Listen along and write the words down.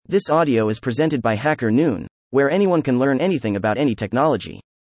This audio is presented by Hacker Noon, where anyone can learn anything about any technology.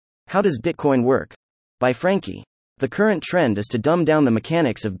 How does Bitcoin work? By Frankie. The current trend is to dumb down the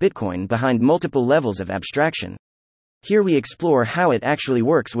mechanics of Bitcoin behind multiple levels of abstraction. Here we explore how it actually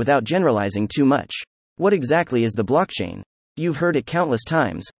works without generalizing too much. What exactly is the blockchain? You've heard it countless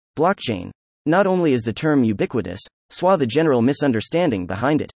times. Blockchain. Not only is the term ubiquitous, so the general misunderstanding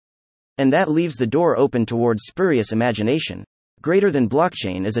behind it. And that leaves the door open towards spurious imagination. Greater than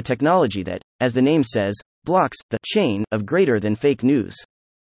blockchain is a technology that, as the name says, blocks the chain of greater than fake news.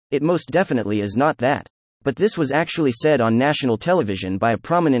 It most definitely is not that. But this was actually said on national television by a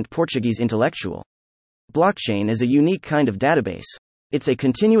prominent Portuguese intellectual. Blockchain is a unique kind of database. It's a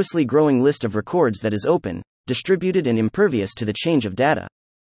continuously growing list of records that is open, distributed and impervious to the change of data.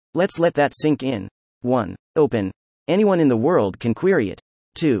 Let's let that sink in. 1. Open. Anyone in the world can query it.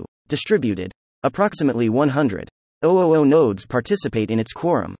 2. Distributed. Approximately 100,000 nodes participate in its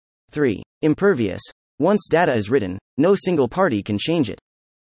quorum. 3. Impervious. Once data is written, no single party can change it.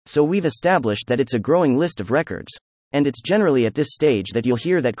 So we've established that it's a growing list of records. And it's generally at this stage that you'll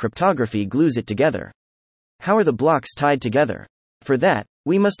hear that cryptography glues it together. How are the blocks tied together? For that,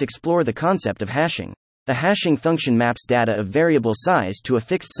 we must explore the concept of hashing. A hashing function maps data of variable size to a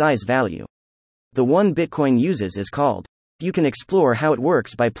fixed size value. The one Bitcoin uses is called. You can explore how it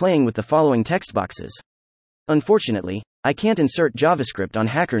works by playing with the following text boxes. Unfortunately, I can't insert JavaScript on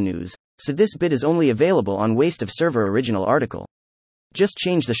Hacker News, so this bit is only available on Waste of Server original article. Just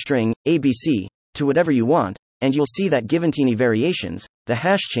change the string, ABC, to whatever you want, and you'll see that given teeny variations, the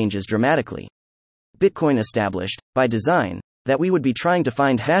hash changes dramatically. Bitcoin established, by design, that we would be trying to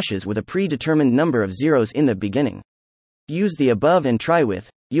find hashes with a predetermined number of zeros in the beginning. Use the above and try with,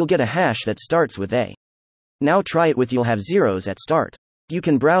 you'll get a hash that starts with A. Now try it with you'll have zeros at start. You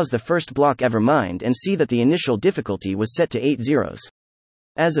can browse the first block ever mined and see that the initial difficulty was set to 8 zeros.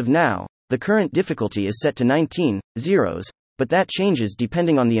 As of now, the current difficulty is set to 19 zeros, but that changes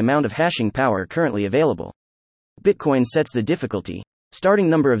depending on the amount of hashing power currently available. Bitcoin sets the difficulty, starting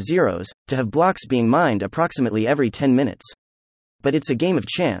number of zeros, to have blocks being mined approximately every 10 minutes. But it's a game of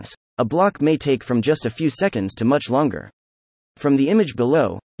chance. A block may take from just a few seconds to much longer. From the image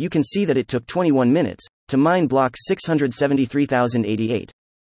below, you can see that it took 21 minutes to mine block 673,088.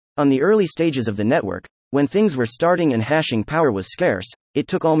 On the early stages of the network, when things were starting and hashing power was scarce, it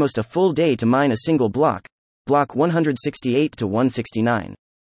took almost a full day to mine a single block 168 to 169.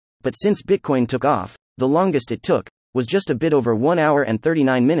 But since Bitcoin took off, the longest it took was just a bit over 1 hour and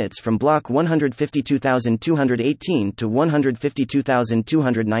 39 minutes from block 152,218 to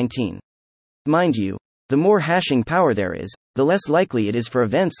 152,219. Mind you, the more hashing power there is, the less likely it is for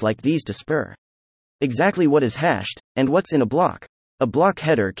events like these to spur. Exactly what is hashed, and what's in a block? A block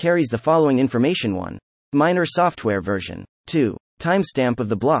header carries the following information: 1. Miner software version. 2. Timestamp of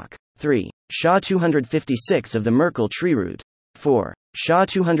the block. 3. SHA-256 of the Merkle tree root. 4.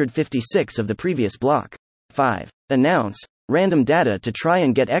 SHA-256 of the previous block. 5. Announce, random data to try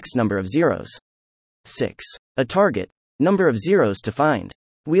and get X number of zeros. 6. A target, number of zeros to find.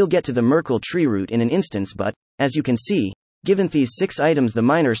 We'll get to the Merkle tree root in an instance, but, as you can see, given these 6 items, the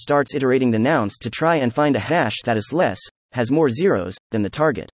miner starts iterating the nouns to try and find a hash that is less, has more zeros, than the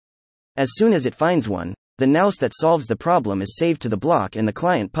target. As soon as it finds one, the nous that solves the problem is saved to the block and the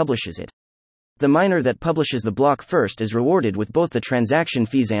client publishes it. The miner that publishes the block first is rewarded with both the transaction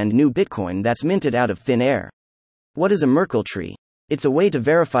fees and new Bitcoin that's minted out of thin air. What is a Merkle tree? It's a way to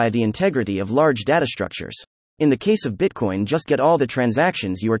verify the integrity of large data structures. In the case of Bitcoin, just get all the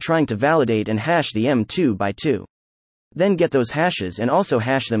transactions you are trying to validate and hash the M2 by 2. Then get those hashes and also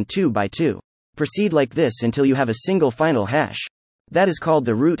hash them 2 by 2. Proceed like this until you have a single final hash. That is called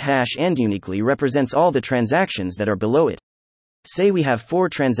the root hash and uniquely represents all the transactions that are below it. Say we have 4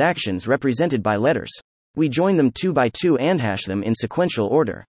 transactions represented by letters. We join them 2 by 2 and hash them in sequential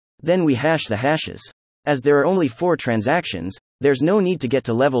order. Then we hash the hashes. As there are only 4 transactions, there's no need to get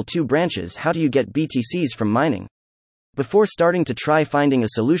to level 2 branches. How do you get BTCs from mining? Before starting to try finding a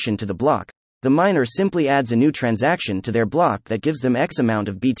solution to the block, the miner simply adds a new transaction to their block that gives them X amount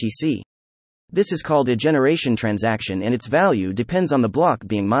of BTC. This is called a generation transaction and its value depends on the block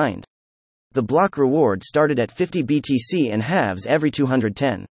being mined. The block reward started at 50 BTC and halves every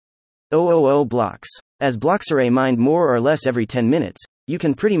 210,000 blocks. As blocks are mined more or less every 10 minutes, you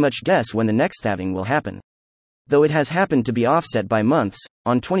can pretty much guess when the next halving will happen. Though it has happened to be offset by months,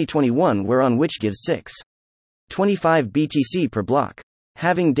 on 2021 we're on, which gives 6.25 BTC per block.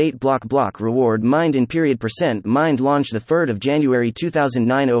 Having date block reward mined in period percent mined launch the 3rd of January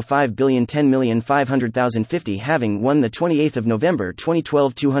 2009 05,010,500,050 having 1 the 28th of November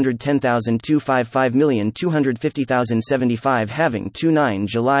 2012 210,255,250,075 having 29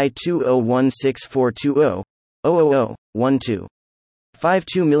 July 2016420000 12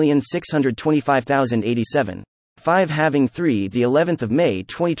 52,625,087 5 having 3 the 11th of May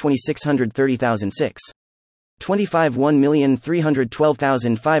 2020 630,006 25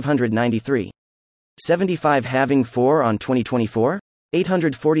 1,312,593 75 having 4 on 2024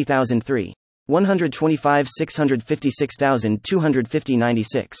 840,003 125 656,250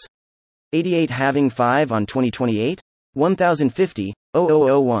 96 88 having 5 on 2028 1050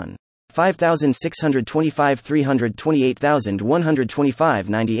 0001 5,625 328,125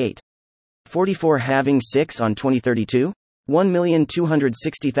 98 44 having 6 on 2032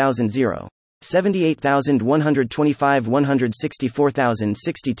 1,260,000 78,125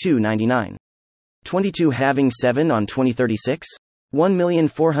 164,062 99 22 having 7 on 2036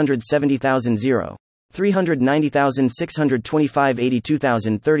 1,470,000 390,625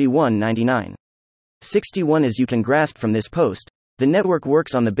 82,031 99 61 As you can grasp from this post, the network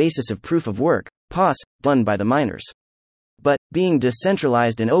works on the basis of proof of work, POS, done by the miners. But, being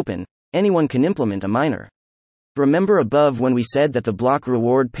decentralized and open, anyone can implement a miner. Remember above when we said that the block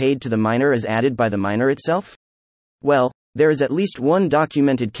reward paid to the miner is added by the miner itself? Well, there is at least one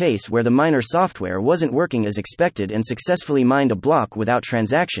documented case where the miner software wasn't working as expected and successfully mined a block without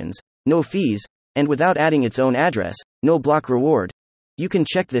transactions, no fees, and without adding its own address, no block reward. You can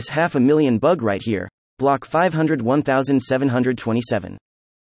check this 500,000 bug right here, block 501,727.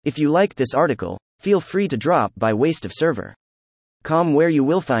 If you liked this article, feel free to drop by waste of server.com where you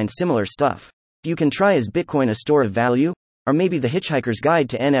will find similar stuff. You can try Is Bitcoin a store of value? Or maybe the Hitchhiker's Guide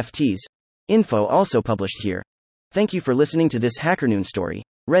to NFTs. Info also published here. Thank you for listening to this HackerNoon story,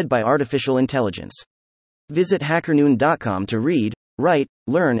 read by Artificial Intelligence. Visit hackernoon.com to read, write,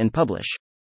 learn and publish.